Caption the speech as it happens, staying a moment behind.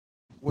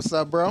What's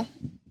up, bro?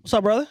 What's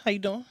up, brother? How you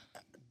doing?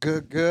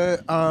 Good.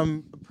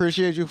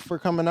 Appreciate you for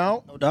coming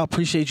out. No doubt.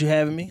 Appreciate you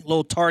having me. A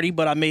little tardy,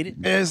 but I made it.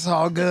 It's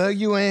all good.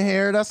 You in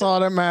here. That's all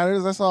that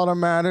matters.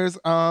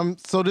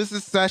 So this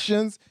is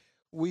Sessions.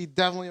 We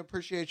definitely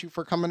appreciate you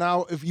for coming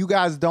out. If you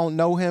guys don't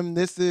know him,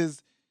 this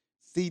is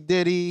C.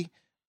 Diddy.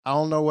 I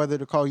don't know whether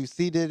to call you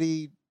C.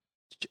 Diddy,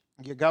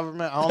 your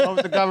government. I don't know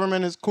if the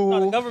government is cool.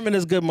 No, the government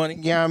is good money.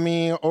 Yeah, I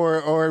mean,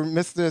 or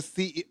Mr.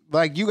 C.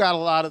 Like, you got a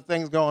lot of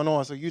things going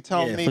on. So you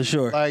tell me, for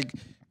sure. Like,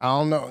 I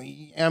don't know.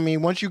 I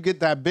mean, once you get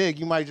that big,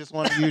 you might just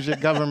want to use your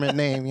government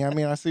name. You know what I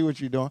mean? I see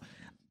what you're doing.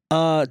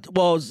 Well,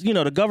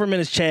 the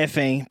government is Chad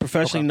Fain,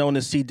 professionally known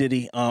as C.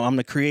 Diddy. I'm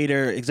the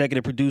creator,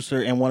 executive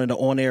producer, and one of the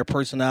on-air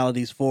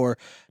personalities for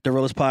the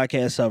Realest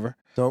podcast ever.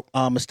 Dope.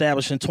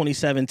 Established in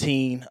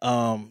 2017.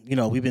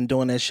 We've been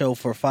doing that show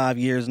for 5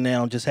 years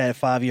now. Just had a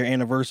 5-year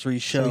anniversary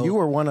show. So you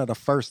were one of the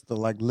first to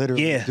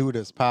literally do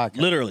this podcast.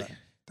 Literally.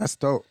 That's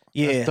dope.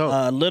 Yeah, That's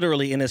dope.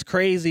 literally. And it's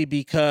crazy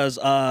because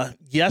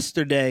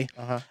yesterday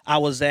I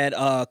was at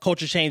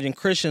Culture Changing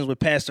Christians with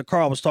Pastor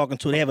Carl. I was talking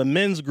to. They have a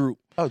men's group.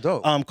 Oh,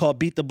 dope. Called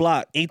Beat the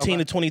Block, 18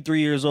 to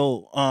 23 years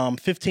old.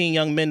 15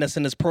 young men that's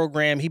in this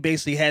program. He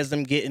basically has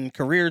them getting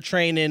career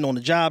training, on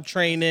the job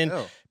training,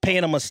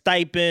 paying them a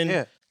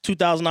stipend,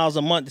 $2,000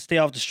 a month to stay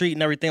off the street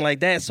and everything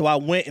like that. So I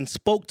went and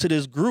spoke to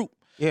this group.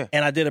 Yeah.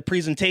 And I did a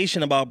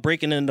presentation about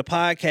breaking into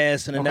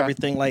podcasting and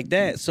everything like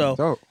that.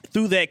 So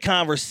through that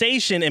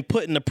conversation and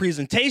putting the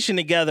presentation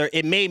together,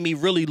 it made me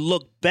really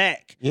look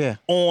back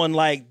on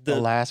the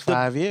last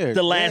 5 years.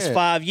 The last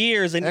 5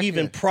 years and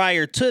even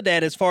prior to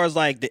that, as far as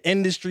the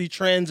industry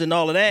trends and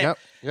all of that.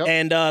 Yep.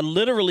 And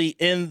literally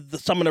in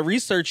some of the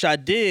research I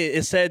did,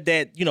 it said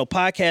that,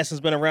 podcasting has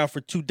been around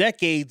for 2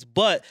 decades,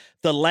 but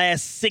the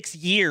last 6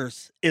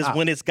 years is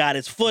when it's got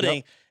its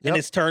footing. And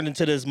it's turned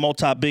into this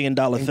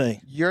multi-billion-dollar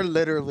thing. You're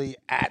literally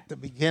at the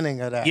beginning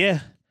of that.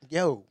 Yeah.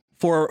 Yo.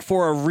 For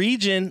a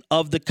region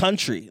of the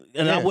country.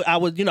 And I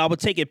would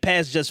take it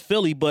past just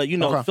Philly, but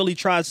Philly,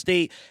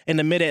 Tri-State, and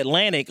the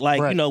Mid-Atlantic,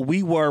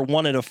 we were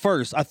one of the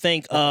first. I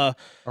think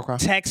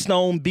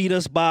Taxstone beat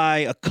us by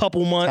a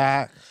couple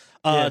months.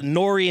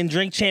 Nori and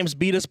Drink Champs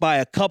beat us by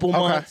a couple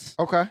months.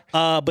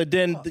 But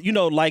then,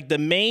 the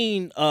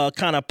main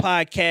kind of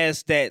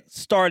podcast that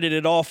started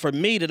it all for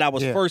me that I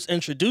was first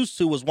introduced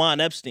to was Juan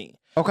Epstein.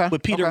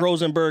 With Peter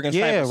Rosenberg and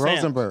Cypher Sound.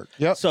 Rosenberg.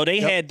 Yep. So they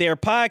had their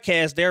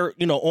podcast.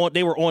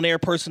 They were on air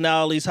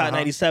personalities, Hot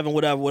 97,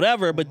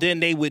 whatever. But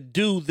then they would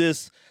do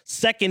this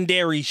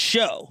secondary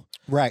show.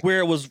 Right. Where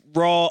it was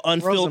raw,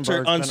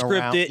 unfiltered,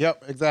 unscripted.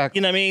 Yep, exactly.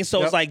 You know what I mean?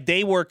 So it's like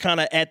they were kind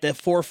of at the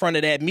forefront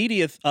of that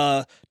media,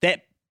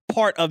 that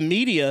part of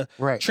media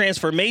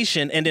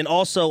transformation. And then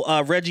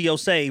also Reggie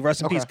Osei,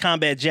 rest in peace,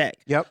 Combat Jack,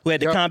 who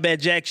had the Combat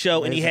Jack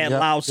show, and he had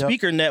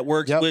Loudspeaker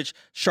Networks, which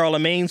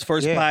Charlemagne's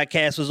first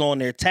podcast was on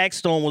there.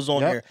 Taxstone was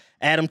on there.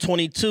 Adam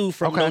 22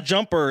 from No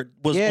Jumper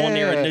was on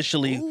there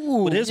initially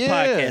with his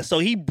podcast. So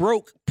he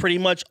broke pretty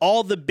much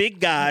all the big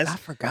guys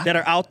that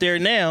are out there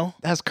now.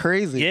 That's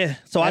crazy. Yeah.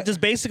 So I just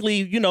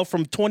basically,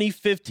 from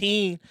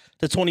 2015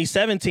 to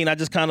 2017, I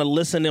just kind of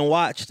listened and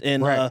watched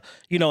and,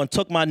 and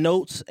took my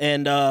notes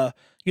and,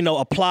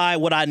 apply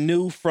what I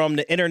knew from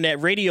the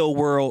internet radio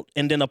world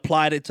and then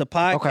applied it to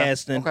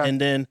podcasting. And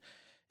then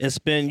it's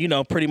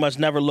been, pretty much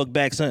never looked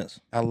back since.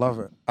 I love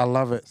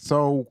it.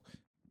 So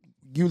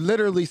you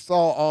literally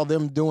saw all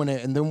them doing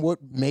it. And then what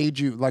made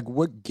you,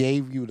 what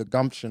gave you the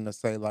gumption to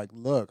say,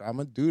 look, I'm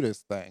going to do this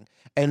thing?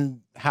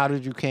 And how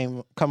did you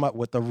come up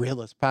with the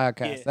realest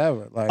podcast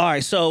ever? All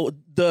right, so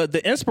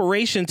the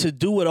inspiration to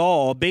do it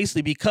all,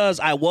 basically because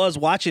I was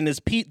watching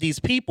these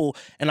people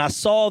and I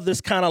saw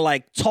this kind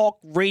of talk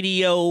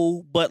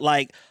radio, but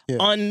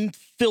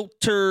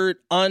unfiltered,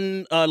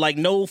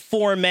 no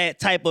format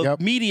type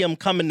of medium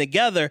coming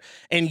together,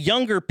 and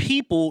younger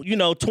people,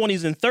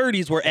 20s and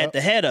 30s were at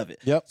the head of it.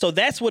 So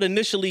that's what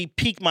initially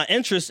piqued my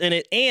interest in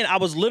it, and I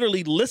was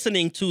literally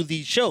listening to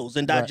these shows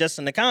and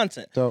digesting the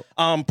content.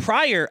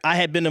 Prior, I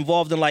had been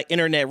involved in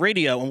internet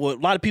radio, and what a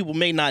lot of people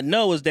may not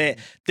know is that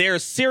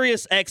there's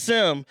Sirius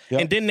XM,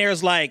 and then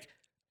there's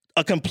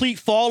a complete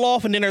fall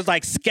off, and then there's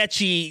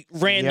sketchy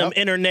random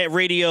internet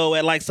radio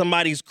at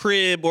somebody's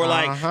crib or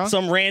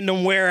some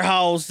random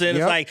warehouse, and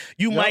it's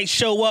you might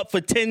show up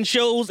for 10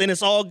 shows and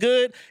it's all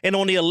good, and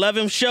on the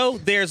 11th show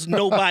there's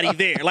nobody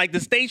there. The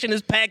station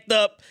is packed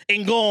up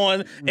and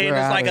gone, and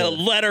it's a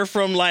letter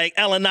from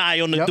L&I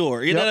on the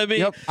door. You know what I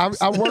mean?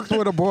 I worked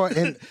with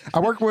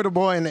a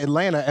boy in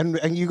Atlanta,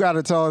 and you got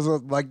to tell us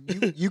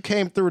you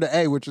came through the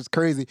A, which is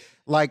crazy.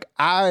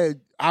 I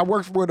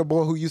worked with a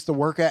boy who used to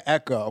work at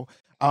Echo.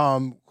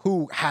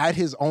 Who had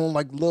his own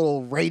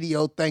little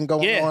radio thing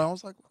going on. I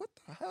was like, what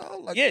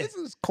hell? Like, this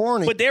is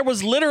corny. But there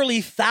was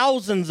literally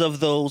thousands of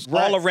those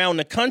all around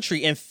the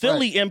country, and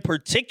Philly in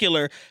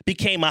particular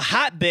became a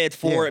hotbed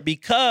for it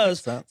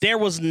because there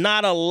was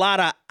not a lot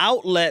of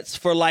outlets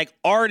for like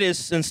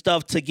artists and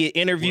stuff to get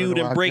interviewed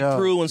and break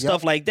through and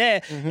stuff like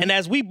that. And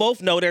as we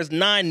both know, there's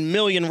 9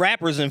 million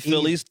rappers in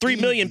Philly. 3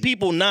 million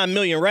people, 9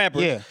 million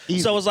rappers. Yeah,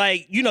 so it's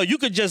like, you know, you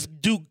could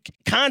just do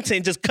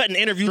content, just cutting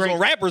interviews on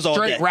rappers all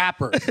day.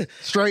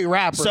 Straight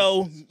rappers.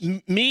 So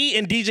me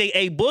and DJ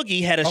A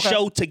Boogie had a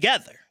show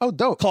together. Oh,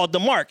 dope. Called The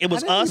Mark. It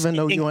was us and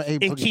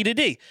Keita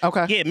D.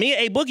 Okay. Yeah, me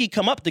and A Boogie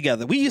come up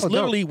together. We used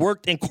literally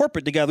worked in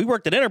corporate together. We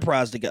worked at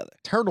Enterprise together.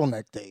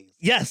 Turtleneck days.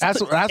 Yes.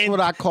 That's what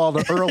I call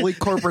the early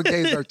corporate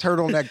days or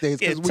turtleneck days.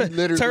 Because we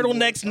literally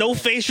turtlenecks, no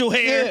facial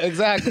hair. Yeah,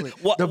 exactly.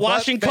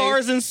 Washing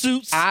cars in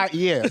suits.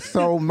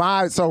 So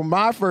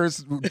my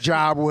first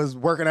job was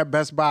working at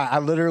Best Buy. I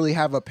literally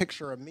have a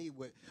picture of me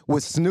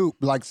with Snoop,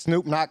 like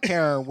Snoop not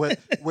caring, with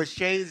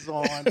shades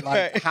on,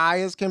 like high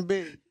as can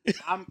be.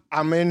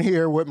 I'm in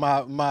here with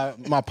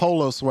my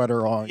polo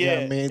sweater on. Yeah, you know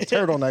what I mean,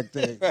 turtleneck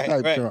thing.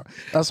 Right.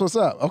 That's what's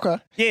up. Okay.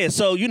 Yeah,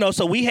 so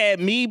so we had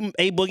me,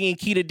 A Boogie, and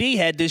Keita D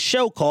had this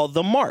show called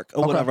The Mark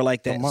or whatever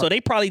like that. So they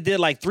probably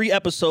did like 3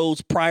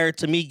 episodes prior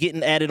to me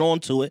getting added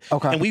onto it.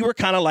 Okay. And we were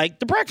kind of like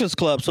the Breakfast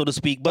Club, so to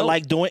speak, but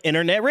like doing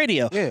internet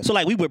radio. Yeah. So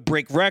like we would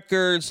break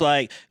records,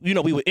 like we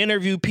would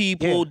interview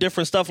people,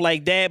 different stuff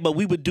like that. But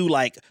we would do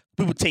like.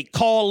 We would take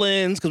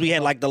call-ins because we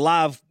had like the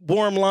live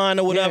warm line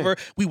or whatever.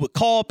 Yeah. We would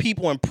call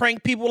people and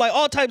prank people, like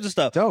all types of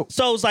stuff. Dope.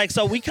 So it's like,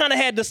 so we kind of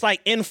had this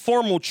like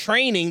informal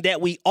training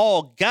that we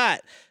all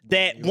got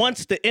that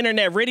once the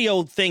internet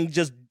radio thing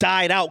just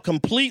died out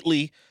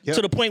completely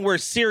to the point where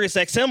Sirius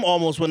XM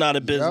almost went out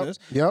of business.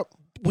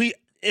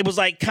 It was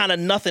like kind of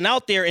nothing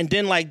out there. And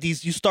then like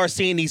you start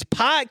seeing these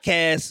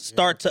podcasts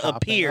start to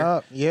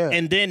appear.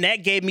 And then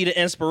that gave me the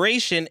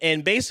inspiration.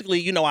 And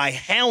basically, I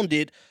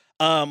hounded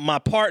my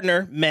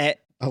partner, Matt.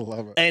 I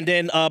love it. And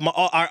then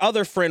our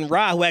other friend,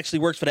 Ra, who actually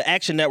works for the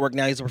Action Network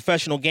now. He's a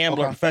professional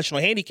gambler, professional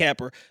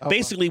handicapper.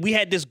 Basically, we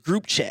had this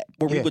group chat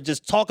where we would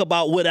just talk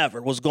about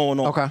whatever was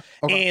going on.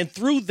 And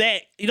through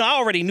that, I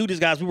already knew these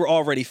guys. We were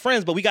already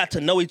friends, but we got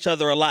to know each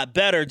other a lot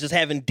better just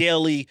having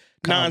daily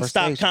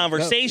nonstop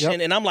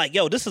conversation. And I'm like,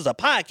 yo, this is a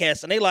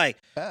podcast. And they like,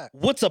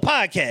 what's a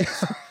podcast?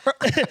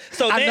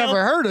 So I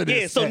never heard of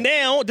this. Yeah, so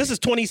now this is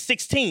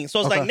 2016. So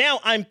it's like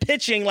now I'm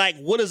pitching like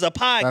what is a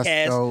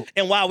podcast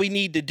and why we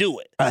need to do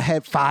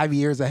it. 5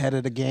 years ahead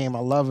of the game.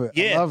 I love it.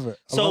 Yeah. I love it.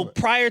 So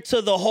prior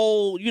to the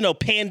whole,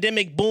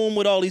 pandemic boom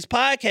with all these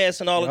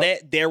podcasts and all of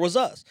that, there was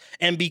us.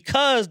 And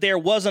because there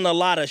wasn't a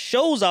lot of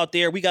shows out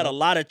there, we got a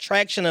lot of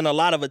traction and a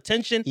lot of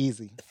attention.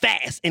 Easy.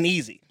 Fast and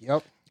easy.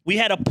 Yep. We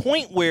had a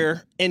point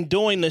where in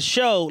doing the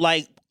show,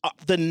 like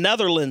the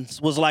Netherlands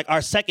was like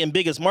our second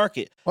biggest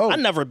market. I've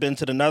never been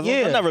to the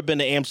Netherlands. I've never been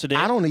to Amsterdam.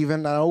 I don't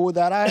even know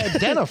that I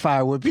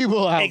identify with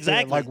people out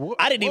there. Like,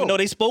 I didn't even know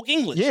they spoke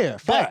English. Yeah,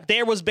 but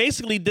there was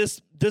basically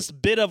this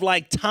bit of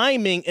like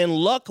timing and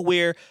luck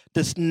where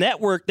this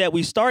network that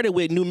we started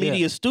with, New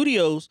Media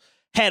Studios,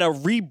 had a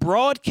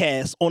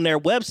rebroadcast on their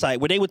website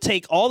where they would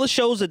take all the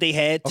shows that they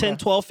had, 10,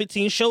 12,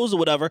 15 shows or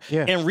whatever,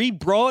 and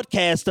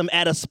rebroadcast them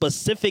at a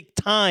specific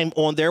time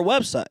on their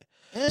website.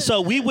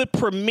 So we would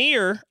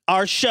premiere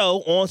our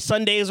show on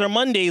Sundays or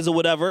Mondays or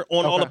whatever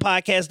on all the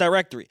podcast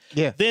directory.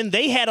 Yeah. Then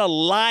they had a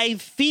live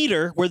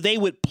feeder where they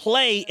would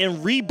play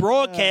and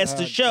rebroadcast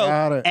the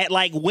show at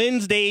like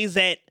Wednesdays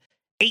at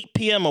 8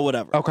 p.m. or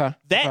whatever.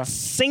 That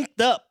synced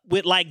up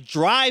with like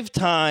drive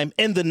time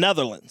in the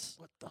Netherlands.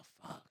 What the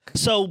fuck?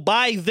 So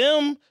by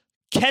them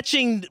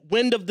catching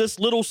wind of this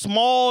little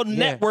small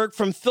network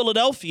from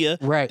Philadelphia,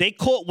 they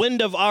caught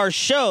wind of our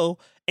show.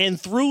 And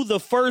through the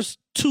first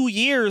 2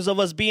 years of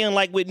us being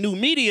like with New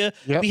Media,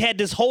 we had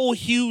this whole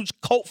huge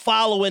cult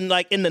following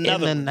like in the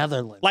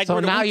Netherlands. Like so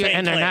now you're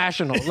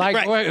international.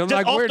 Like, like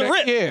off the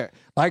rip. Yeah.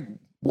 Like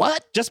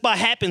what? Just by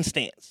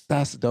happenstance.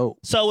 That's dope.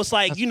 So it's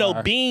like,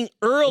 being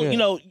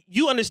early,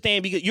 you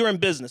understand because you're in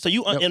business. So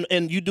you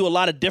and you do a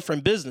lot of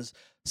different business.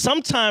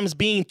 Sometimes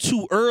being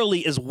too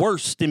early is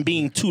worse than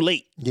being too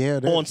late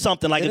on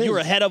something. Like if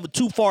you're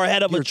too far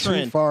ahead of a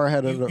trend. Too far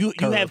ahead of the curve.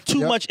 You have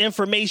too much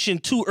information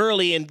too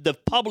early and the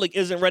public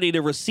isn't ready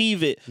to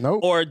receive it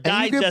or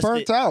digest it. You get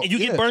burnt out. And you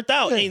get burnt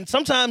out. And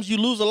sometimes you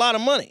lose a lot of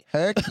money.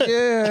 Heck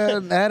yeah.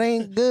 That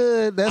ain't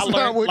good. That's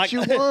not what you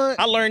want.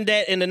 I learned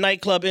that in the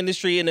nightclub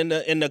industry and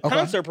in the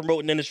concert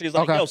promoting industry. It's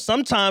like,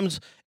 sometimes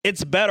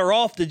it's better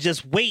off to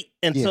just wait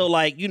until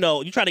like, you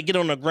try to get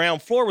on the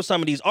ground floor with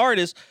some of these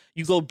artists.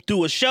 You go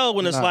do a show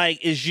and it's like,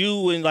 it's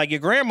you and like your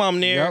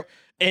grandmom there.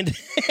 And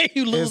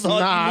you lose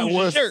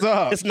your shirt.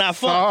 Up. It's not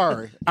fun.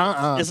 Sorry.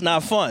 It's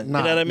not fun. You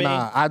know what I mean?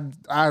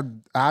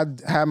 I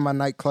had my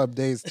nightclub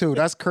days too.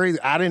 That's crazy.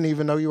 I didn't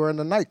even know you were in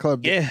the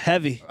nightclub. Yeah,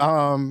 heavy.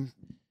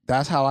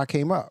 That's how I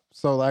came up.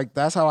 So like,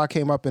 that's how I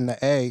came up in the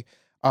A.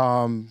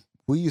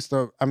 We used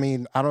to,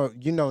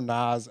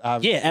 Nas,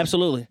 yeah,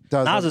 absolutely.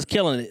 Nas is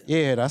killing it.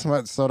 Yeah,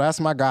 that's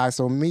my guy.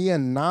 So me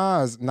and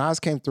Nas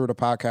came through the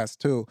podcast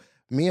too.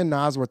 Me and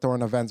Nas were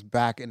throwing events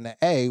back in the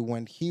A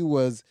when he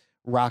was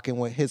rocking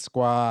with Hit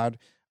Squad.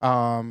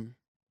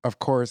 Of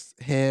course,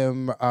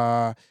 him,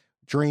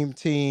 Dream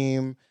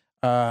Team,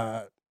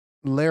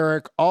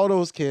 Lyric, all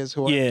those kids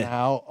who are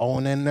now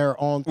owning their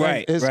own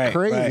thing. It's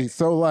crazy. Right.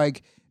 So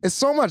like, it's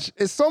so much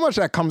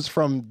that comes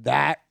from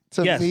that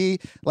to me.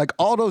 Like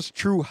all those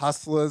true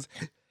hustlers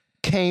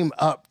came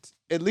up,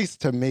 at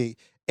least to me,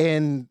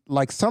 in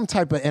like some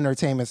type of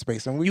entertainment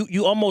space. And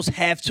you almost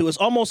have to. It's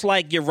almost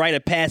like your rite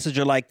of passage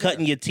or like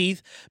cutting your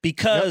teeth,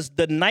 because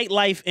the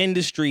nightlife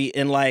industry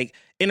and like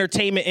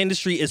entertainment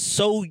industry is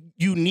so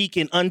unique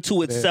and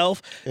unto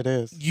itself. It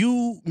is.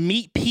 You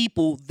meet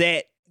people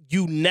that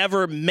you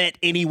never met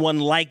anyone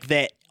like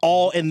that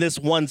all in this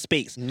one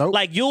space. Nope.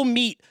 Like you'll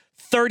meet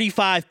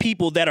 35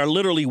 people that are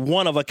literally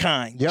one of a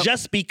kind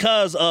just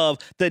because of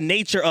the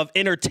nature of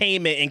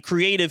entertainment and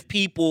creative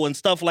people and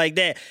stuff like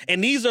that.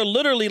 And these are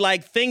literally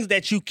like things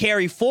that you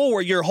carry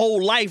forward your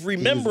whole life,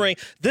 remembering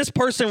this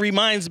person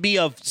reminds me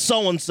of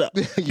so-and-so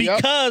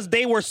because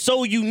they were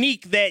so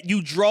unique that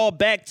you draw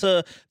back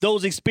to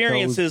those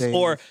experiences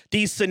or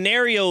these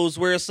scenarios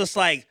where it's just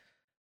like,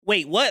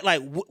 wait, what?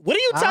 Like, what are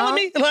you telling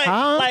me?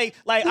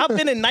 Like, I've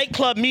been in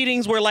nightclub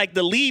meetings where like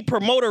the lead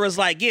promoter is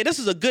like, yeah, this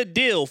is a good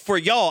deal for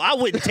y'all. I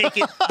wouldn't take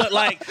it, but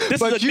like,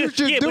 this is a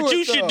good, but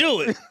you should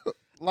do it.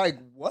 Like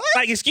what?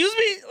 Like, excuse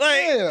me?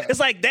 Like, it's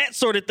like that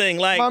sort of thing.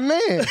 Like, my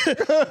man.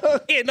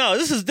 No,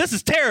 this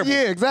is terrible.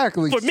 Yeah,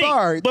 exactly. For me,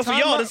 sorry, but for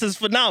y'all, this is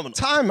phenomenal.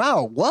 Time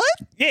out. What?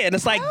 Yeah, and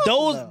it's like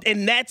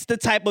and that's the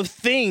type of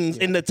things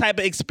and the type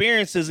of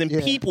experiences and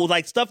people,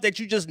 like stuff that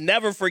you just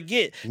never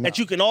forget that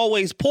you can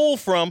always pull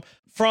from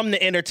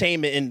the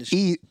entertainment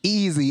industry.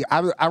 Easy.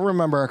 I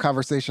remember a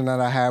conversation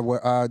that I had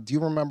with, do you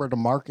remember the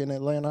Mark in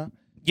Atlanta?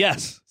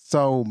 Yes.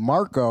 So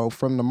Marco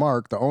from the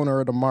Mark, the owner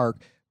of the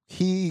Mark,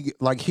 we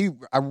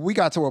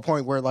got to a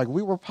point where like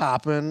we were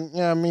popping,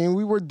 I mean,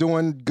 we were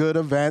doing good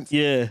events.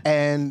 Yeah.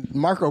 And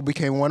Marco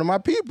became one of my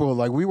people.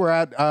 Like we were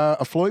at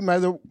a Floyd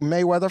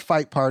Mayweather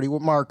fight party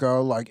with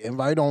Marco, like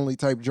invite only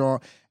type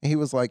joint. And he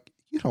was like,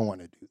 you don't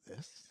want to do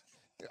this.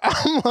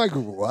 I'm like,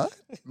 what?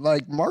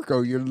 Like,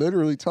 Marco, you're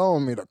literally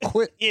telling me to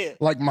quit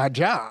like my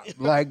job.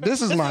 Like,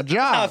 this is my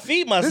job. I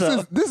feed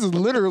myself. This is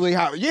literally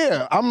how,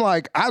 I'm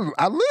like, I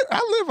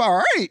live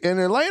all right in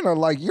Atlanta.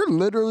 Like, you're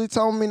literally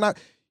telling me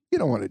you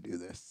don't want to do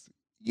this.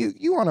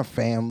 You want a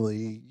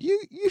family.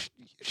 You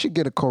should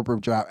get a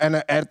corporate job.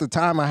 And at the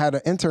time I had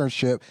an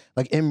internship,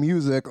 like in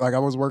music, like I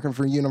was working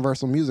for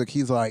Universal Music.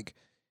 He's like,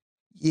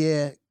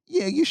 yeah,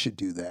 you should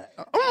do that.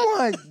 I'm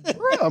like,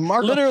 bro,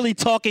 Marco. Literally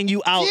talking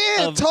you out.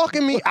 Yeah,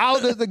 talking me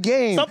out of the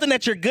game. Something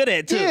that you're good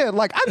at, too. Yeah,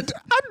 like, I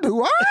do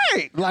all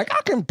right. Like,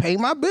 I can pay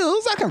my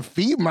bills. I can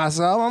feed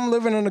myself. I'm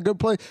living in a good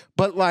place.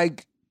 But,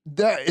 like,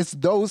 it's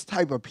those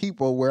type of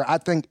people where I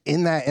think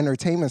in that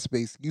entertainment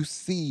space, you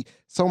see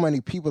so many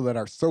people that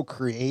are so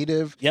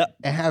creative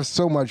and have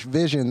so much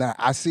vision that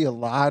I see a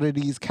lot of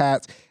these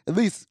cats, at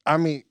least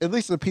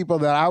the people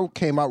that I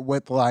came up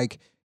with, like,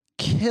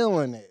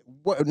 killing it.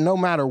 No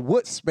matter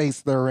what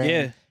space they're in.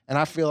 Yeah. And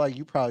I feel like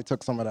you probably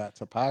took some of that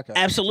to podcast.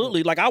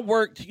 Absolutely. Like I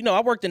worked in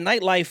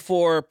nightlife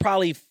for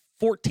probably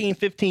 14,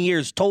 15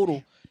 years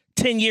total.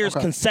 10 years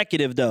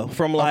consecutive though.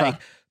 From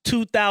like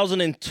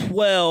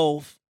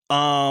 2012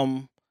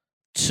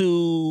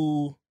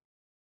 to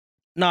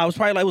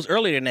it was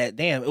earlier than that.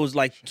 Damn, it was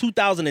like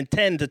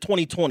 2010 to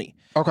 2020.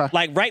 Okay.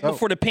 Like right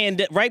before the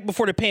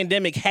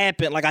pandemic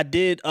happened, like I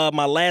did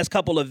my last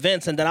couple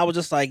events, and then I was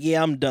just like,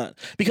 yeah, I'm done.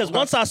 Because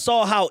once I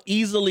saw how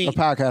easily the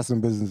podcasting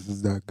business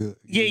is that good.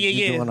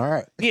 You're doing all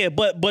right. Yeah,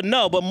 but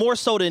more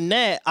so than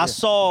that, I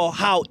saw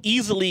how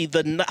easily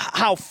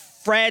how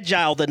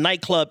fragile the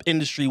nightclub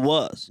industry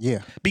was.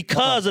 Yeah.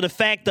 Because of the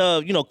fact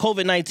of,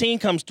 COVID-19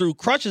 comes through,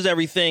 crushes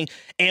everything,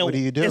 and what do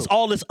you do? It's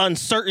all this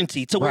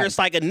uncertainty to where it's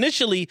like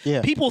initially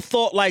people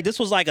thought like this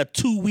was like a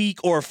 2-week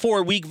or a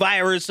 4-week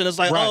virus, and it's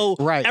like,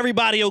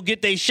 everybody will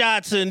get their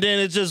shots, and then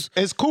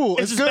it's cool.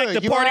 It's just good.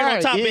 Like the party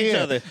on top of each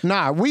other.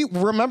 Nah, we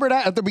remember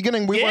that at the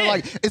beginning. We were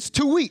like, it's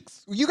 2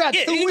 weeks. You got 2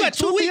 weeks. You got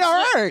 2 weeks. We'll be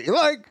all right.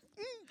 Like,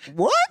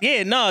 what?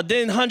 Yeah, no.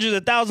 Then hundreds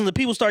of thousands of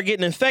people start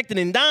getting infected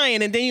and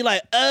dying, and then you're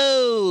like,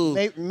 oh,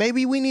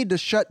 maybe we need to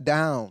shut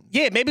down.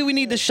 Yeah, maybe we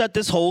need to shut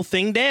this whole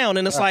thing down.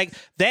 And it's like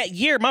that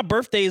year, my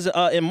birthday is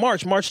in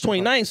March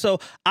 29th.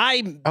 So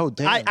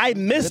I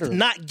missed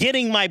not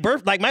getting my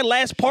birthday. Like my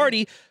last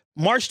party,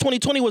 March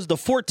 2020 was the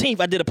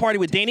 14th. I did a party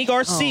with Danny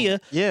Garcia,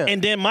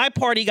 and then my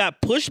party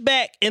got pushed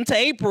back into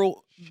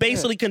April,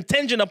 basically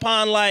contingent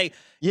upon like.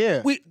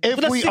 Yeah,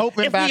 if we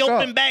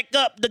open back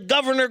up, the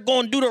governor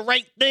going to do the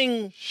right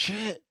thing.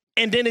 Shit.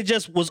 And then it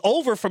just was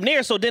over from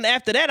there. So then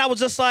after that, I was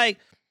just like,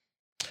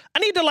 I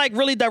need to like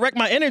really direct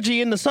my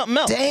energy into something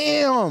else.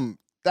 Damn.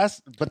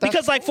 That's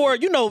because like for,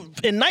 in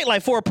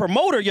nightlife, for a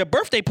promoter, your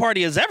birthday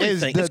party is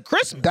everything. It's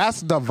Christmas.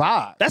 That's the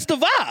vibe. That's the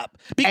vibe.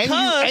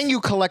 Because and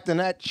you collecting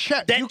that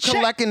check.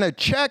 Collecting a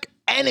check.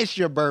 And it's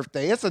your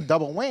birthday. It's a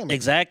double whammy.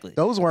 Exactly.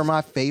 Those were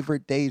my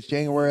favorite days.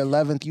 January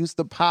 11th used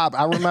to pop.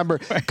 I remember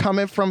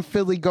coming from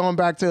Philly, going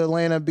back to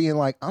Atlanta, being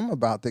like, I'm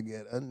about to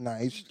get a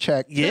nice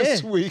check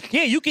this week.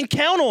 Yeah, you can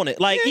count on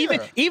it. Like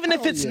even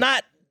if it's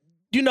not,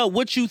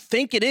 what you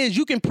think it is,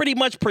 you can pretty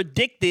much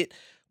predict it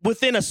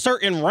within a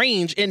certain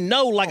range and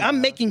know, like,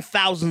 I'm making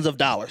thousands of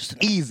dollars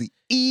tonight.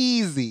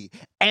 Easy.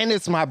 And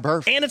it's my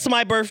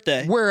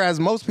birthday. Whereas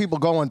most people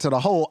go into the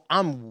hole,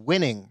 I'm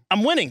winning.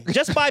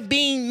 Just by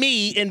being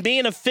me and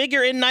being a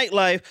figure in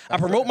nightlife. I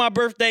promote my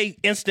birthday,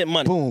 instant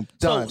money. Boom,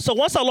 done. So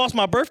once I lost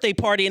my birthday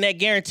party and that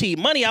guaranteed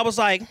money, I was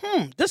like,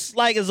 this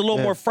like is a little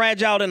more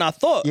fragile than I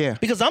thought. Yeah.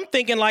 Because I'm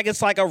thinking like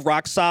it's like a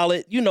rock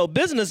solid,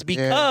 business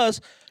because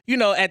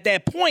at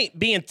that point,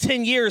 being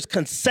 10 years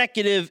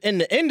consecutive in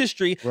the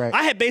industry,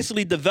 I had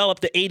basically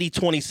developed the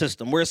 80-20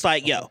 system where it's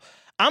like,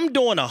 I'm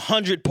doing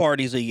 100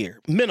 parties a year,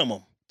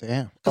 minimum.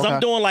 Damn. Because I'm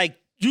doing like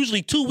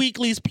usually 2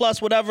 weeklies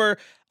plus whatever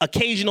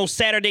occasional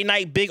Saturday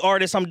night big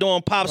artists. I'm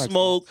doing Pop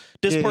Smoke,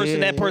 this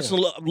person, that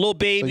person, Lil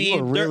Baby.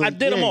 So I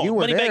did them all. You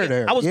were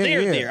there. I was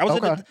there.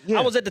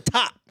 I was at the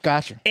top.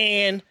 Gotcha.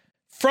 And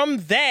from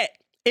that,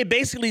 it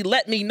basically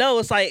let me know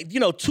it's like,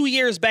 2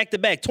 years back to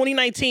back.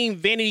 2019,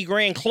 Vanity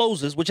Grand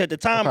closes, which at the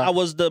time I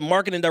was the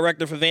marketing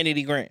director for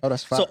Vanity Grand. Oh,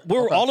 that's fine. So we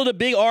were all of the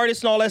big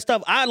artists and all that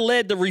stuff. I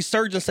led the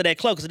resurgence of that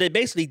club because it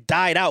basically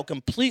died out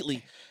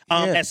completely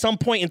at some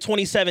point in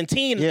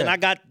 2017. And I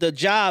got the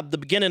job the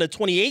beginning of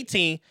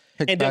 2018.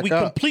 And then we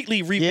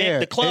completely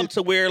revamped the club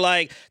to where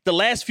like the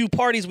last few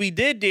parties we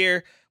did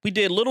there, we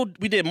did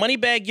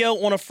Moneybagg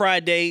Yo on a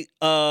Friday,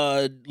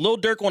 Lil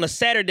Durk on a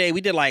Saturday.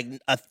 We did like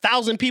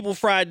 1,000 people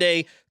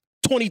Friday,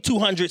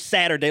 2,200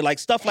 Saturday, like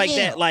stuff like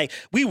that. Like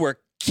we were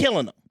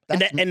killing them.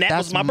 And that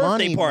was my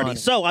birthday party. Money.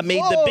 So I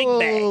made the big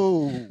bag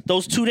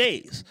those 2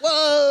 days.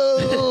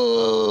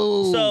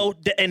 Whoa!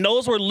 And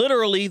those were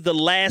literally the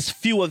last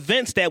few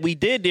events that we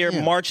did there,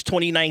 March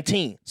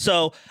 2019.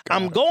 So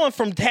I'm going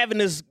from having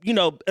this,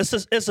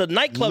 it's a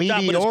nightclub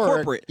job, but it's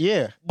corporate.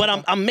 Yeah. But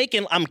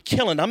I'm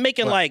killing. I'm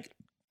making like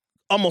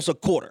almost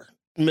 $250,000.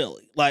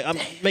 Like I'm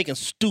making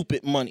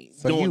stupid money.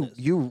 So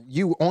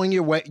you on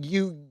your way.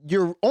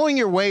 You're on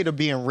your way to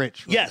being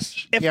rich.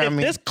 Yes. If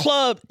this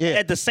club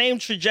at the same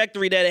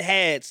trajectory that it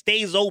had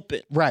stays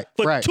open, for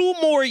 2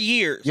 more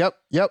years. Yep.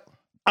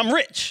 I'm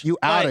rich. You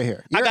out of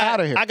here. You're out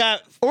of here.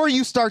 Or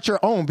you start your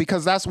own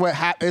because that's what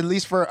at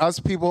least for us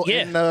people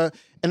in the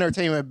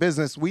entertainment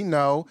business, we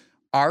know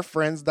our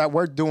friends that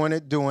were doing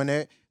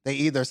it. They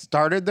either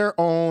started their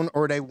own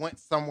or they went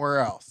somewhere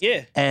else.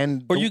 Yeah.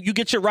 Or you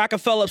get your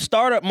Rockefeller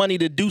startup money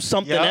to do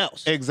something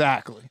else.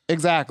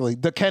 Exactly.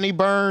 The Kenny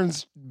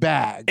Burns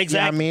bag. Exactly.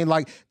 You know what I mean?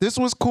 Like, this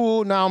was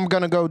cool. Now I'm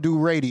going to go do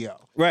radio.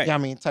 Right. You know what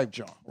I mean? Type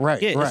John.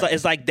 Right. Yeah. Right.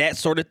 It's like that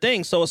sort of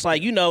thing. So it's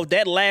like,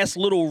 that last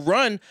little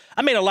run,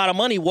 I made a lot of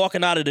money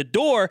walking out of the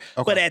door.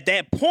 Okay. But at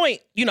that point,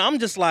 I'm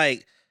just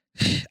like,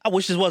 I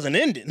wish this wasn't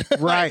ending.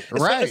 Right.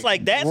 It's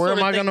like that. Where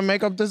am I going to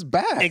make up this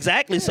bag?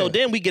 Exactly. Yeah. So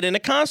then we get into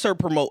concert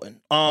promoting.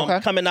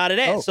 Coming out of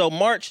that. So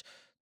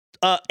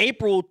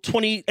April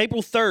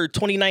 3rd,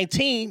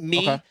 2019,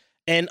 me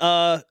and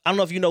I don't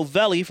know if you know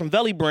Veli from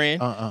Veli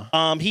Brand.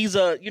 He's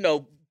a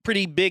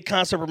pretty big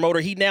concert promoter.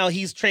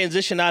 He's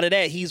transitioned out of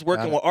that. He's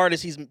working with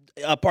artists. He's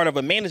a part of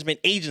a management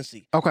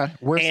agency. Okay.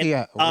 Where's he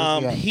at?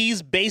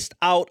 He's based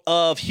out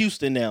of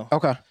Houston now.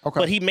 Okay.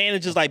 But he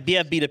manages like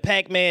BFB the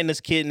Pac-Man, this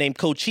kid named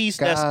Cochise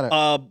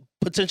that's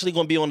potentially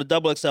going to be on the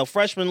XXL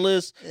freshman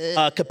list.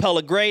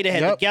 Capella Gray, they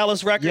had the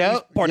Gallus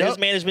record, part of his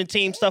management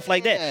team, stuff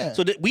like that.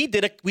 So we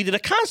did a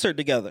concert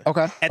together.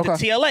 Okay. At the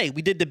TLA.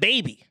 We did The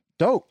Baby.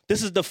 Dope.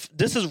 This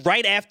is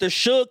right after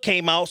Suge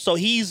came out, so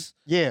he's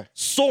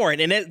soaring,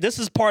 and this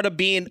is part of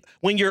being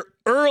when you're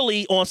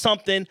early on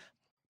something,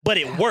 but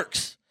it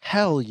works.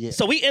 Hell yeah!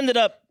 So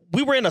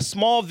we were in a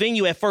small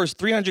venue at first,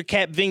 300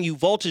 cap venue,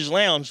 Voltage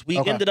Lounge. We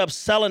ended up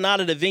selling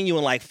out of the venue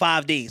in like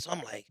 5 days. So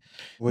I'm like,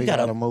 we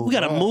gotta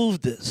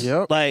move this.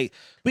 Yep. Like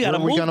we gotta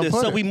move this.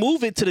 So we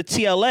move it to the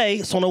TLA.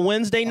 It's on a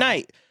Wednesday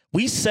night.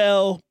 We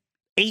sell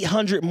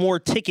 800 more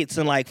tickets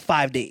in like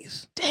 5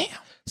 days. Damn.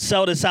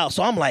 Sell this out.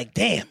 So I'm like,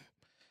 damn.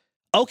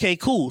 Okay,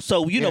 cool.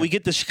 So, we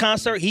get this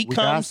concert. He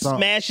comes,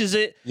 smashes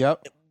it.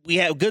 Yep. We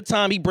have a good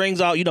time. He brings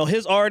out,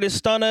 his artist,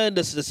 Stunner,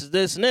 this,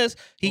 and this.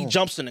 He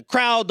jumps in the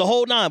crowd, the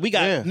whole nine. We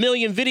got a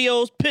million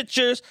videos,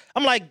 pictures.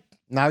 I'm like,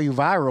 now you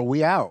viral.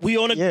 We out.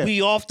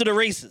 We off to the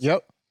races.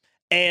 Yep.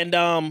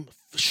 And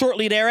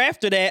shortly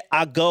thereafter that,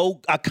 I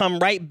come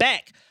right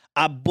back.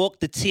 I booked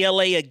the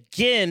TLA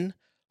again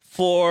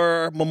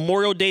for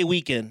Memorial Day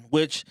weekend,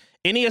 which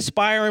any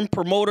aspiring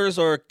promoters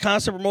or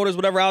concert promoters,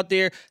 whatever out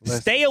there,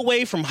 stay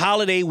away from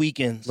holiday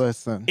weekends.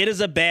 Listen. It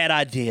is a bad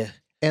idea.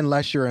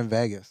 Unless you're in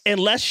Vegas.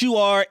 Unless you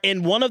are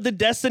in one of the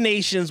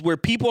destinations where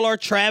people are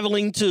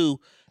traveling to,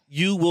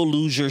 you will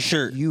lose your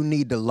shirt. You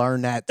need to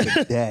learn that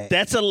today.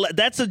 That's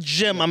a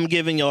gem I'm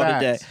giving y'all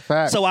today.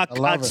 Facts. So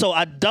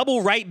I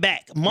double right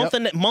back. Month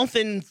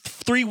and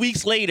 3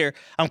 weeks later,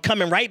 I'm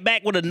coming right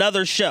back with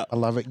another show. I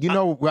love it.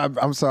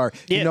 I'm sorry.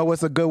 Yeah. You know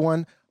what's a good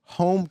one?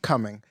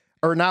 Homecoming.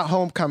 Or not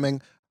homecoming,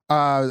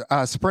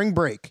 spring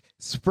break.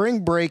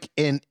 Spring break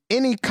in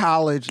any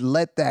college,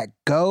 let that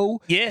go.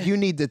 Yeah. You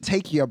need to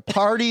take your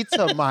party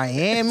to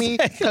Miami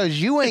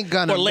because you ain't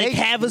gonna or Lake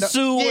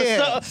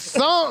Havasu or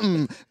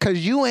something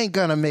because you ain't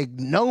gonna make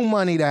no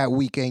money that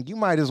weekend. You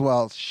might as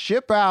well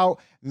ship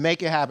out,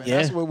 make it happen. Yeah.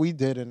 That's what we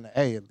did in the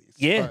A at least.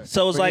 Yeah. Right.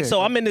 So it's like,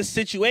 so I'm in this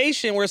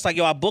situation where it's like,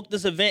 yo, I booked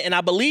this event and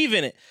I believe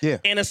in it. Yeah.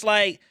 And it's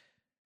like,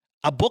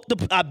 I booked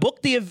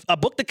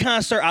the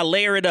concert. I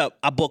layer it up.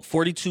 I booked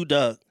 42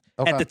 Doug.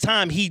 Okay. At the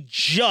time, he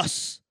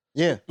just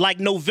like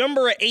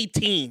November of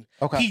 18.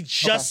 Okay. He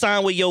just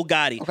signed with Yo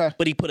Gotti. Okay.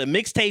 But he put a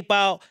mixtape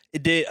out.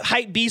 It did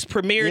Hype Beast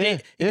premiered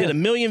it. It did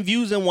 1 million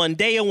views in one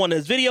day in one of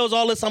his videos.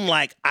 All this. I'm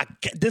like,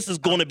 this is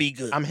gonna be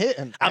good. I'm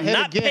hitting. I'm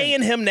not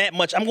paying him that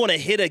much. I'm gonna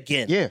hit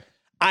again. Yeah.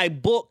 I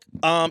book.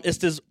 It's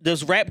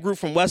this rap group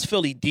from West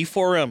Philly,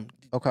 D4M.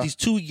 Okay. These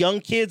 2 young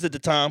kids at the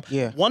time.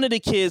 Yeah. One of the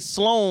kids,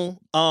 Sloan,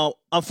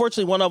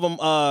 unfortunately, one of them,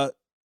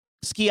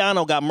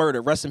 Skiano, got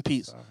murdered. Rest in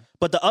peace.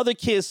 But the other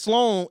kid,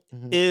 Sloan,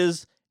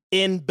 is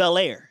in Bel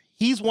Air.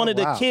 He's one of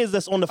the kids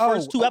that's on the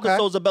first 2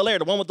 episodes of Bel Air,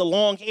 the one with the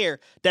long hair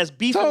that's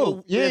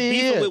beefing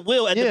with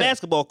Will at the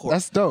basketball court.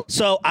 That's dope.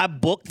 So I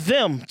booked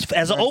them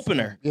as an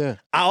opener. Yeah.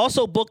 I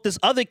also booked this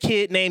other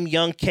kid named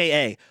Young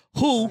K.A.,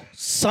 who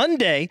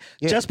Sunday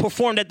just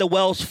performed at the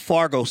Wells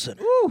Fargo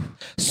Center. Woo.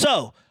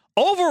 So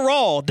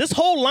overall, this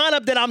whole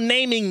lineup that I'm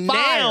naming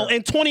now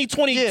in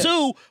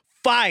 2022,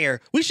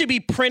 fire. We should be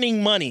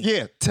printing money.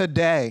 Yeah,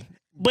 today.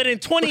 But in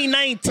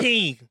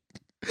 2019,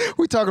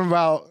 we're talking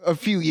about a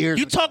few years.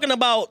 You're talking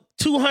about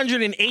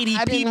 280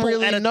 people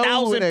really at a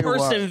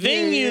 1,000-person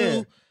venue.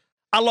 Yeah.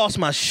 I lost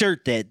my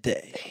shirt that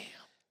day.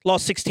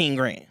 Lost 16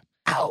 grand.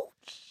 Ouch.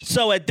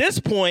 So at this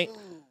point,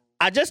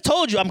 I just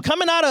told you, I'm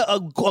coming out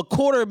of a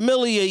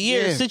 $250,000 a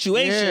year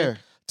situation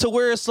to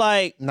where it's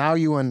like, now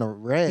you in the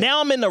red. Now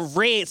I'm in the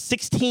red,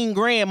 16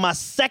 grand, my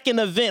second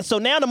event. So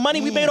now the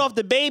money we made off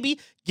the baby,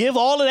 give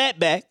all of that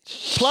back.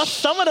 Plus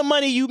some of the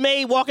money you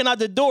made walking out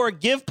the door,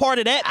 give part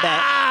of that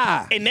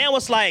back. And now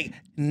it's like,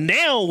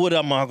 now what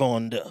am I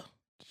going to do?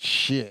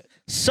 Shit.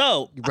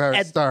 So you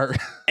better start.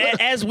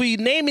 As we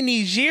naming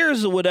these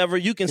years or whatever,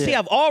 you can see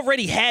I've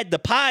already had the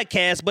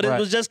podcast, but it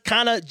was just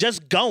kind of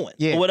just going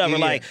or whatever.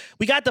 Like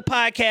we got the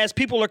podcast,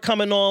 people are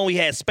coming on. We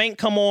had Spank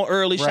come on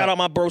early. Shout out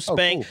my bro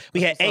Spank. Cool.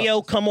 We had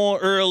Ayo come on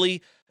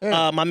early.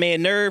 Yeah. My man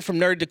Nerd from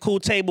Nerd to Cool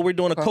Table. We're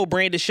doing a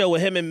co-branded show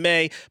with him and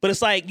May. But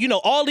it's like,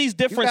 all these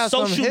different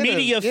social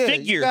media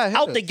figures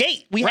out the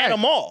gate. We had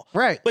them all.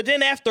 Right. But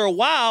then after a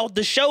while,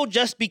 the show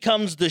just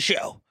becomes the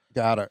show.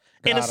 Got it.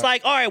 And it's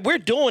like, all right, we're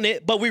doing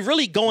it, but we're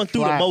really going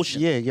through the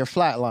motion. Yeah, you're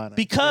flatlining.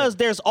 Because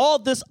there's all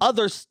this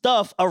other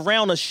stuff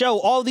around the show,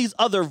 all these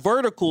other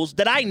verticals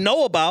that I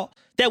know about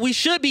that we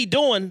should be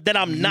doing that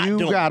I'm not doing.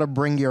 You got to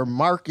bring your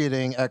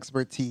marketing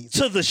expertise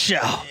to the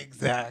show.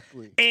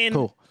 Exactly.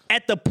 And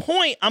at the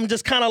point, I'm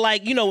just kind of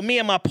like, me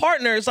and my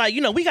partner, it's like,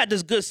 we got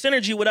this good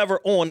synergy, whatever,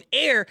 on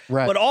air.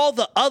 Right. But all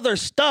the other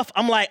stuff,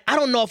 I'm like, I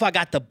don't know if I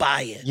got the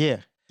buy-in. Yeah.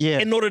 Yeah.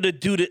 In order to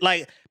do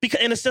that,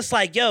 and it's just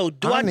like, yo,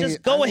 I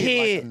just go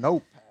ahead?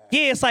 Like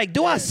it's like,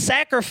 do I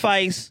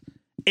sacrifice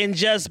and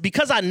just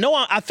because I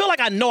feel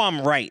like I know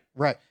I'm right.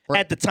 Right.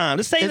 At the time.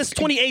 Let's say it's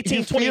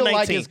 2018, 2019.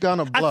 Like it's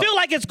gonna blow. I feel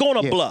like it's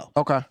gonna blow.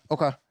 Okay.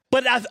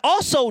 But I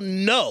also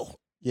know.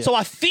 Yeah. So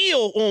I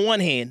feel on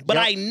one hand, but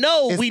I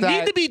know we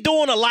need to be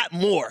doing a lot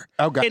more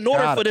in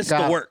order for this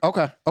to work.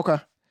 Okay.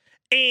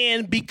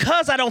 And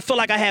because I don't feel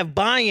like I have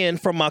buy-in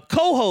from my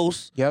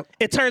co-host,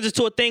 it turns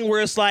into a thing where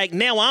it's like,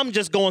 now I'm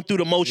just going through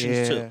the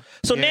motions too.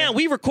 So now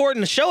we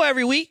recording the show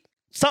every week.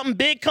 Something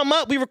big come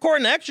up, we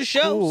recording an extra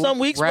show. Some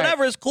weeks,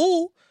 whatever is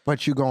cool.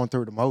 But you going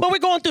through the motions. But we're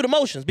going through the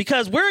motions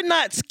because we're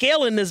not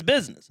scaling this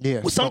business.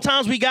 Yeah.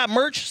 Sometimes we got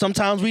merch,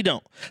 sometimes we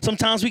don't.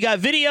 Sometimes we got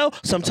video,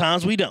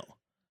 sometimes we don't.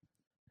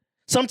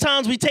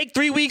 Sometimes we take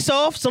 3 weeks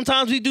off.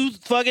 Sometimes we do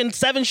fucking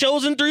 7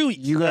 shows in 3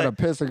 weeks. You gotta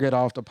piss or get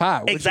off the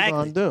pot. What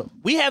exactly. you gonna do?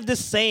 We have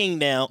this saying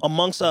now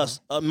amongst us,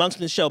 amongst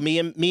the show, me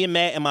and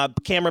Matt and my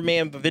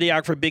cameraman,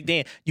 videographer, Big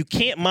Dan. You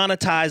can't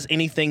monetize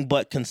anything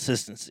but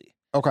consistency.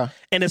 Okay.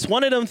 And it's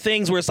one of them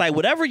things where it's like,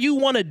 whatever you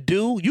want to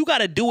do, you got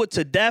to do it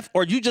to death,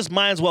 or you just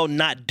might as well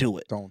not do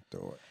it. Don't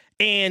do it.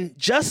 And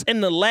just in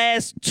the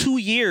last 2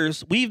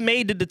 years, we've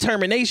made the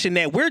determination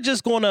that we're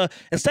just going to,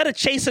 instead of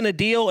chasing a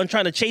deal and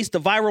trying to chase the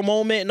viral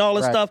moment and all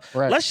this stuff,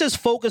 let's just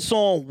focus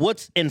on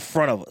what's in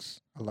front of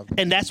us. I love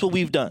that. And that's what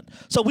we've done.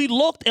 So we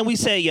looked and we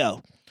said,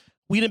 yo,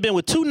 we done been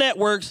with 2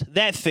 networks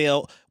that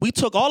failed. We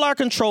took all our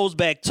controls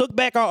back, took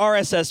back our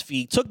RSS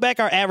feed, took back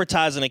our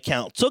advertising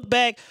account, took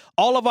back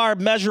all of our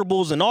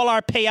measurables and all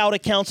our payout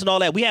accounts and all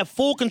that. We have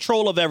full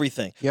control of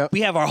everything. Yep.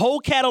 We have our whole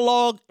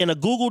catalog in a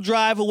Google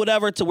Drive or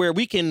whatever to where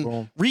we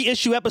can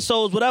reissue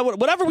episodes,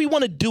 whatever we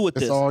want to do with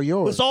this. It's all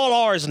yours. It's all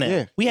ours now.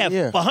 Yeah. We have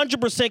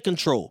 100%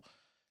 control.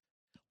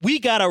 We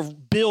got to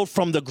build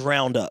from the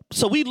ground up.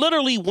 So we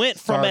literally went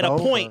from at a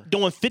point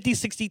doing 50,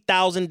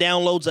 60,000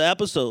 downloads an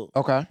episode.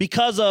 Okay.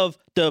 Because of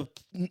the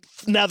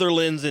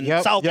Netherlands and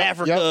South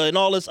Africa and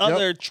all this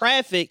other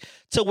traffic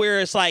to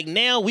where it's like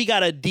now we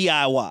got to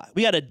DIY.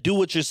 We got to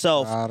do it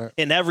yourself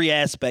in every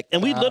aspect.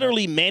 And we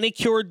literally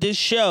manicured this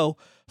show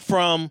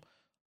from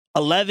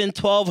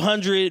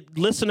 1,200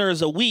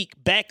 listeners a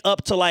week back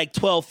up to like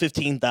 12,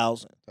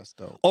 15,000. That's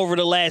dope. Over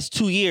the last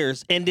 2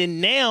 years. And then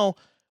now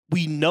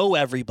we know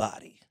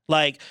everybody.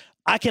 Like,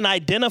 I can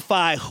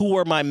identify who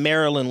are my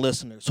Maryland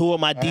listeners, who are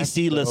my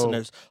DC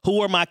listeners,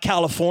 who are my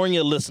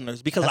California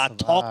listeners, because I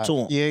talk to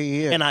them.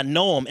 Yeah. And I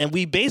know them. And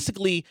we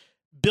basically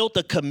built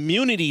a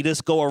community this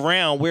go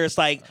around where it's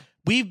like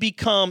we've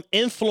become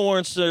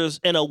influencers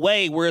in a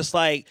way where it's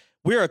like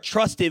we're a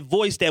trusted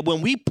voice that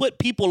when we put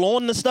people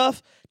on the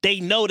stuff, they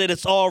know that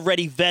it's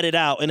already vetted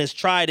out and it's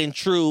tried and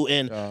true,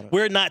 and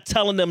we're not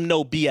telling them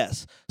no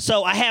BS.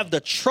 So I have the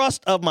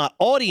trust of my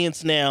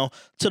audience now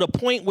to the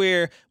point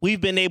where we've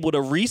been able to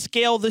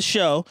rescale the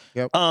show.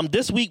 Yep.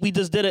 This week we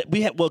just did it.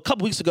 We had a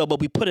couple weeks ago, but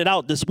we put it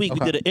out this week. We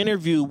did an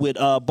interview with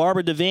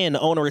Barbara Devan, the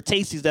owner of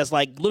Tasty's, that's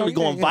like literally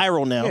going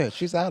viral now. Yeah,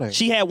 she's out of here.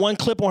 She had one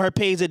clip on her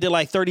page that did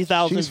like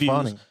 30,000 views.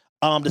 Funny.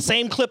 The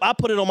same clip, I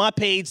put it on my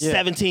page,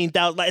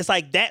 17,000. It's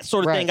like that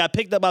sort of thing. I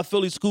picked up by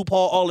Philly Scoop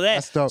Hall, all of that.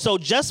 That's dope. So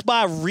just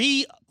by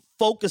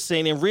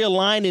refocusing and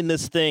realigning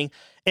this thing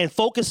and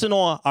focusing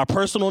on our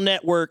personal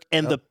network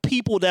and the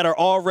people that are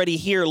already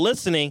here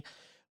listening,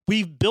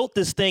 we've built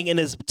this thing, and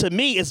to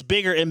me, it's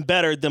bigger and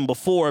better than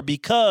before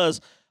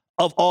because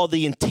of all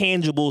the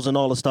intangibles and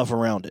all the stuff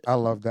around it. I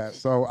love that.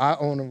 So I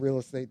own a real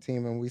estate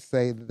team, and we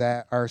say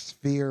that our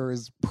sphere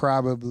is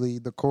probably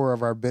the core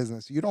of our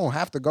business. You don't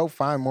have to go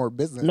find more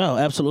business. No,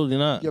 absolutely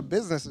not. Your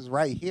business is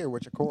right here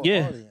with your core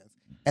audience.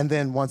 And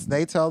then once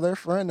they tell their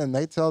friend and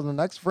they tell the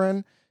next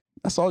friend,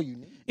 that's all you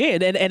need. Yeah,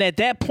 and at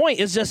that point,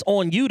 it's just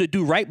on you to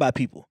do right by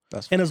people.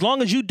 And as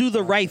long as you do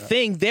the right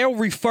thing, they'll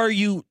refer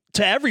you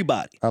to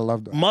everybody. I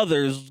love that.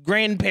 Mothers,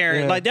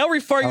 grandparents, like they'll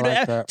refer you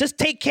to just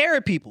take care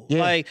of people.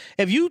 Yeah. Like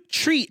if you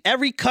treat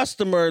every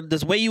customer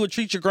this way you would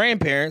treat your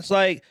grandparents,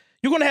 like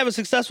you're going to have a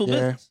successful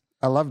business.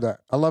 I love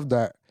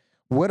that.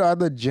 What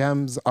other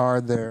gems are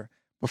there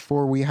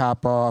before we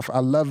hop off? I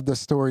love the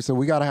story, so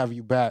we got to have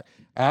you back.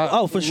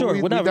 For sure.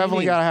 We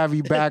definitely got to have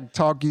you back,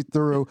 talk you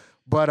through.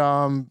 But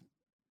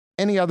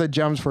any other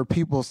gems for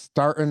people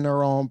starting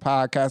their own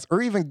podcast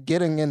or even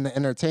getting in the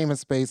entertainment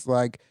space?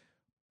 Like,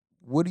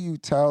 what do you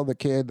tell the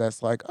kid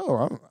that's like,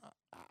 oh,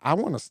 I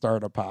want to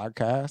start a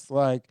podcast?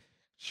 Like,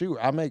 shoot,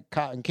 I make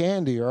cotton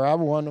candy, or I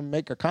want to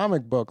make a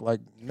comic book. Like,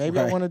 maybe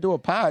I want to do a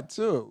pod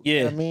too. Yeah. You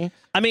know what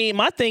I mean,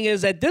 my thing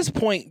is at this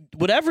point,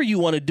 whatever you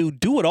want to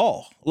do it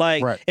all.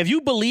 Like, if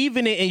you believe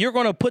in it and you're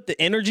going to put the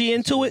energy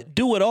into it,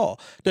 do it all.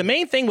 The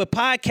main thing with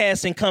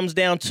podcasting comes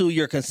down to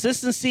your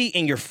consistency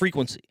and your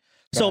frequency.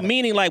 So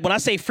meaning like when I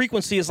say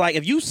frequency, it's like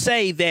if you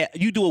say that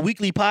you do a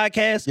weekly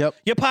podcast,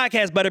 your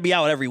podcast better be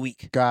out every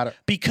week. Got it.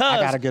 Because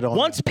I gotta get on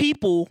once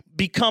people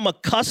become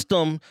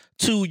accustomed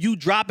to you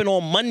dropping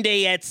on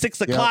Monday at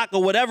 6 o'clock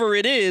or whatever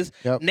it is,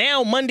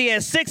 now Monday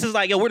at 6 is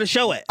like, yo, where the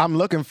show at? I'm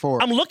looking for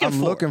it. I'm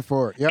looking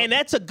for it. Yep. And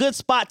that's a good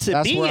spot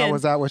to be in. That's where I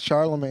was at with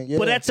Charlamagne. Yeah.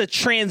 But that's a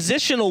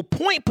transitional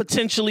point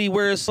potentially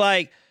where it's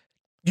like,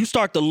 you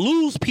start to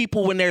lose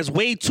people when there's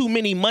way too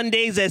many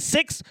Mondays at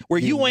 6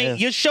 where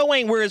your show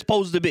ain't where it's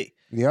supposed to be.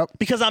 Yep.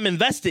 Because I'm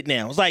invested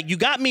now. It's like you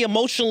got me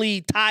emotionally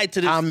tied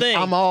to this thing.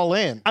 I'm all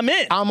in. I'm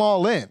in. I'm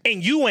all in.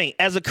 And you ain't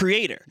as a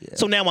creator. Yeah.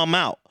 So now I'm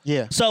out.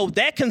 Yeah. So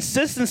that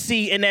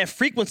consistency and that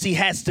frequency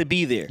has to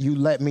be there. You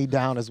let me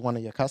down as one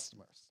of your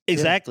customers.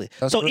 Exactly.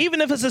 Yeah, so even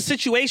if it's a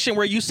situation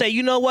where you say,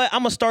 you know what,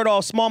 I'm going to start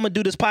off small, I'm going to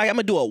do this podcast, I'm going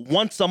to do it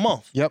once a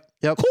month. Yep.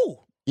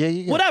 Cool.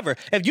 Yeah, whatever.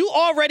 If you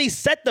already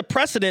set the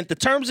precedent, the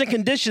terms and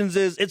conditions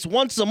is it's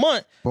once a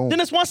month,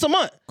 then it's once a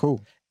month.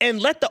 Cool. And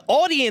let the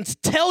audience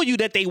tell you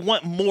that they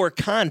want more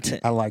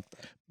content. I like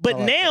that. But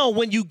now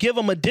when you give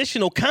them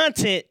additional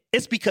content,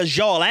 it's because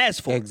y'all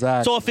asked for it.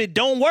 Exactly. So if it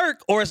don't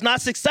work or it's not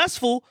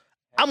successful,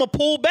 I'm going to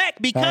pull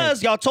back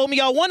because y'all told me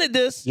y'all wanted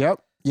this. Yep.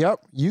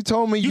 You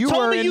told me you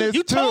were in this too.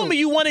 You told me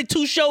you wanted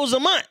 2 shows a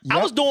month. Yep.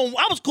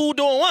 I was cool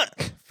doing one.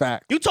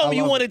 Fact. You told me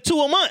you wanted 2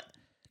 a month.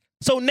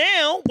 So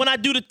now when I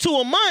do the 2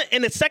 a month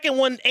and the second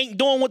one ain't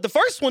doing what the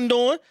first one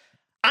doing,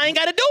 I ain't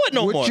got to do it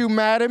no more. What you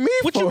mad at me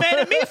for? What you mad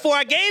at me for?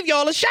 I gave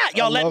y'all a shot.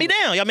 Y'all let me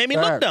down. Y'all made me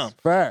look dumb.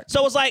 Fact.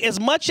 So it's like as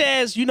much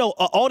as, an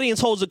audience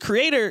holds a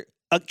creator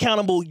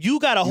accountable, you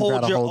got to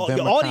hold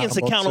your audience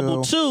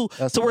accountable too.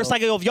 So where it's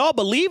like, if y'all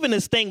believe in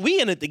this thing,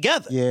 we in it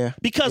together. Yeah.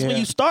 Because when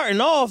you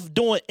starting off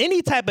doing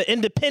any type of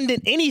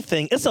independent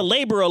anything, it's a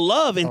labor of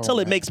love until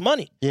it makes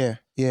money. Yeah.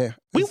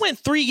 We went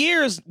 3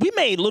 years. We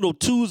made little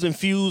twos and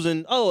fews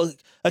and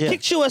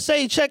Kicks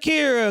USA check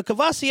here,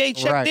 Cavassier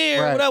check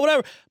there,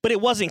 whatever. But it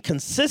wasn't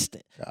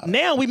consistent.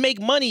 Now we make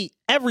money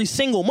every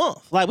single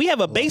month. Like we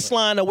have a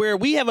baseline of where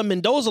we have a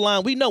Mendoza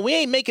line. We know we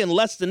ain't making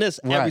less than this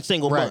every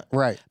single month.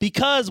 Right.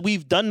 Because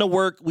we've done the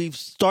work, we've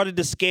started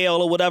to scale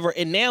or whatever,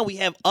 and now we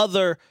have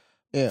other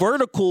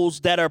verticals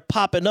that are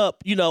popping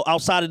up,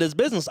 outside of this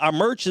business. Our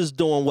merch is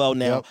doing well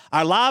now. Yep.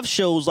 Our live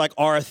shows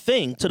are a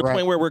thing to the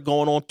point where we're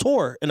going on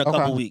tour in a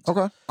couple weeks.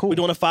 Okay, cool. We're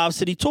doing a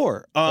 5-city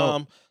tour.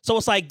 So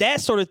it's like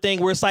that sort of thing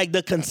where it's like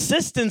the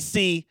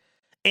consistency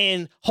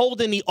and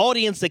holding the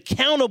audience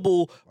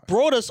accountable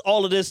brought us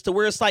all of this to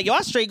where it's like, yo,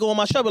 I straight go on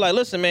my show, be like,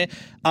 listen, man,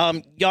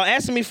 y'all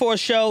asking me for a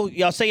show.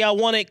 Y'all say y'all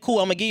want it. Cool,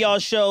 I'm going to give y'all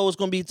a show. It's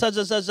going to be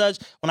such.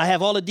 When I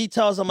have all the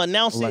details, I'm going to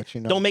announce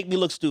it. Don't make me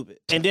look stupid.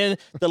 And then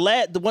the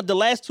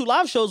last 2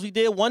 live shows we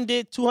did, one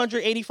did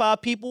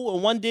 285 people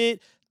and one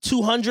did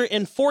 200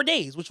 in 4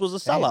 days, which was a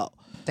sellout.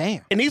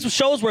 Damn. And these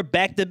shows were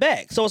back to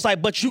back. So it's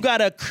like, but you got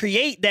to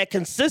create that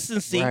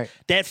consistency,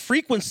 that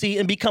frequency,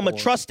 and become a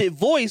trusted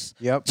voice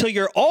to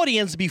your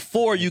audience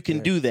before you can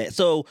do that.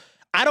 So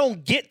I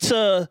don't get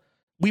to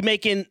we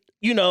making,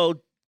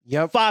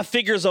 5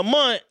 figures a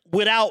month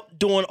without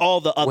doing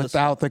all the other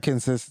stuff. The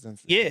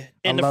consistency. Yeah.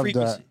 And the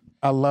frequency.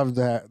 I love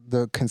that.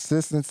 The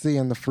consistency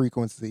and the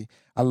frequency.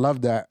 I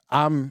love that.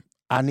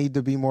 I need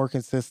to be more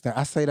consistent.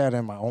 I say that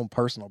in my own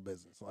personal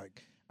business.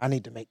 Like, I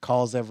need to make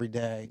calls every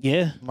day.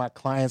 Yeah. My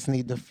clients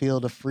need to feel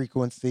the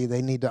frequency.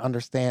 They need to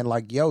understand,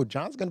 like, yo,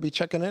 John's going to be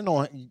checking in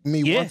on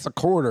me once a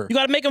quarter. You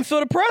got to make them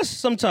feel the press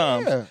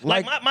sometimes. Yeah.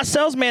 Like my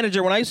sales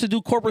manager, when I used to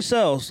do corporate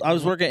sales, I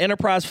was working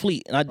enterprise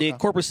fleet, and I did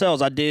corporate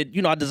sales. I did,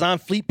 I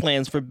designed fleet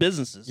plans for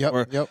businesses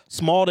or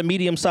small to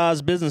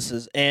medium-sized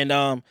businesses. And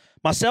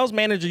my sales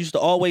manager used to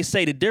always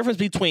say the difference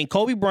between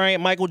Kobe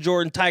Bryant, Michael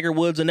Jordan, Tiger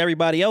Woods, and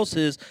everybody else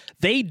is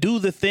they do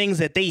the things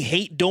that they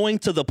hate doing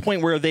to the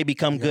point where they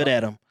become good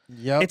at them.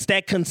 Yep. It's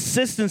that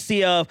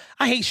consistency of,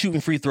 I hate shooting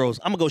free throws.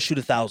 I'm going to go shoot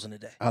 1,000 a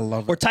day. I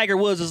love it. Or Tiger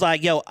Woods is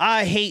like, yo,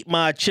 I hate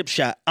my chip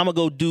shot. I'm going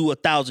to go do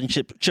 1,000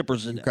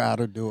 chippers a day. You got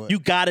to do it. You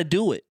got to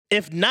do it.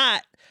 If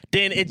not,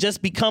 then it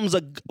just becomes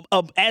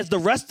as the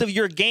rest of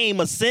your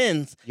game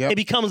ascends, it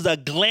becomes a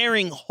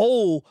glaring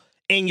hole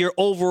in your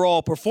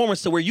overall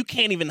performance to where you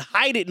can't even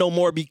hide it no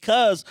more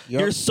because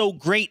you're so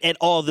great at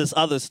all this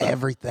other stuff.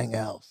 Everything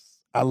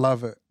else. I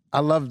love it. I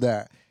love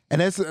that. And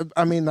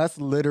that's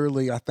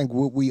literally, I think,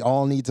 what we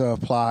all need to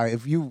apply.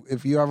 If you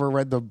ever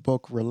read the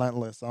book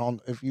Relentless,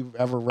 if you've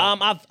ever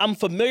read, I'm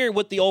familiar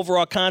with the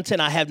overall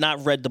content. I have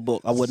not read the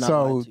book. I would not.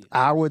 So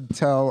I would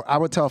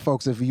tell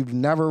folks, if you've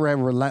never read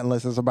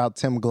Relentless, it's about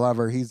Tim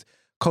Glover. He's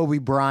Kobe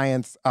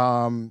Bryant's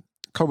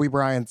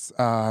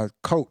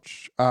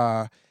coach,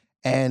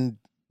 and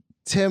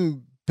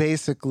Tim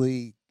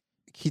basically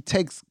he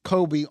takes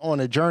Kobe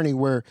on a journey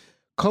where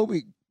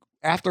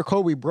after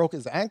Kobe broke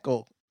his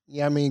ankle,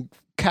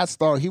 cats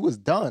thought he was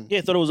done. Yeah,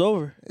 thought it was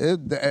over.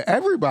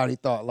 Everybody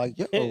thought, like,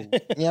 yo,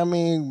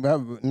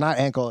 not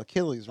ankle,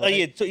 Achilles,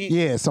 right?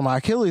 So my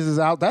Achilles is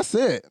out. That's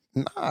it.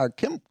 Nah,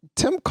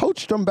 Tim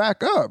coached him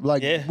back up.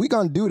 Like, we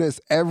gonna do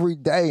this every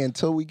day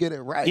until we get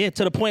it right. Yeah,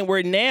 to the point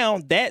where now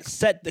that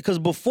set, because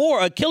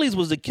before Achilles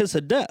was the kiss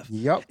of death.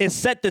 Yep. It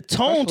set the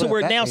tone to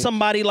where now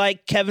somebody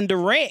like Kevin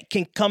Durant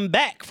can come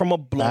back from a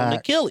blown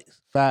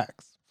Achilles.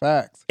 Facts.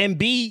 And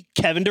be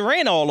Kevin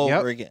Durant all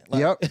over again.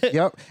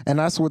 Yep. And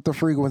that's what the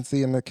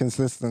frequency and the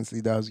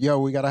consistency does. Yo,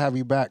 we got to have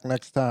you back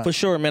next time. For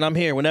sure, man. I'm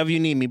here whenever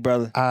you need me,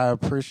 brother. I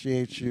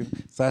appreciate you.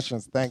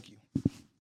 Sessions, thank you.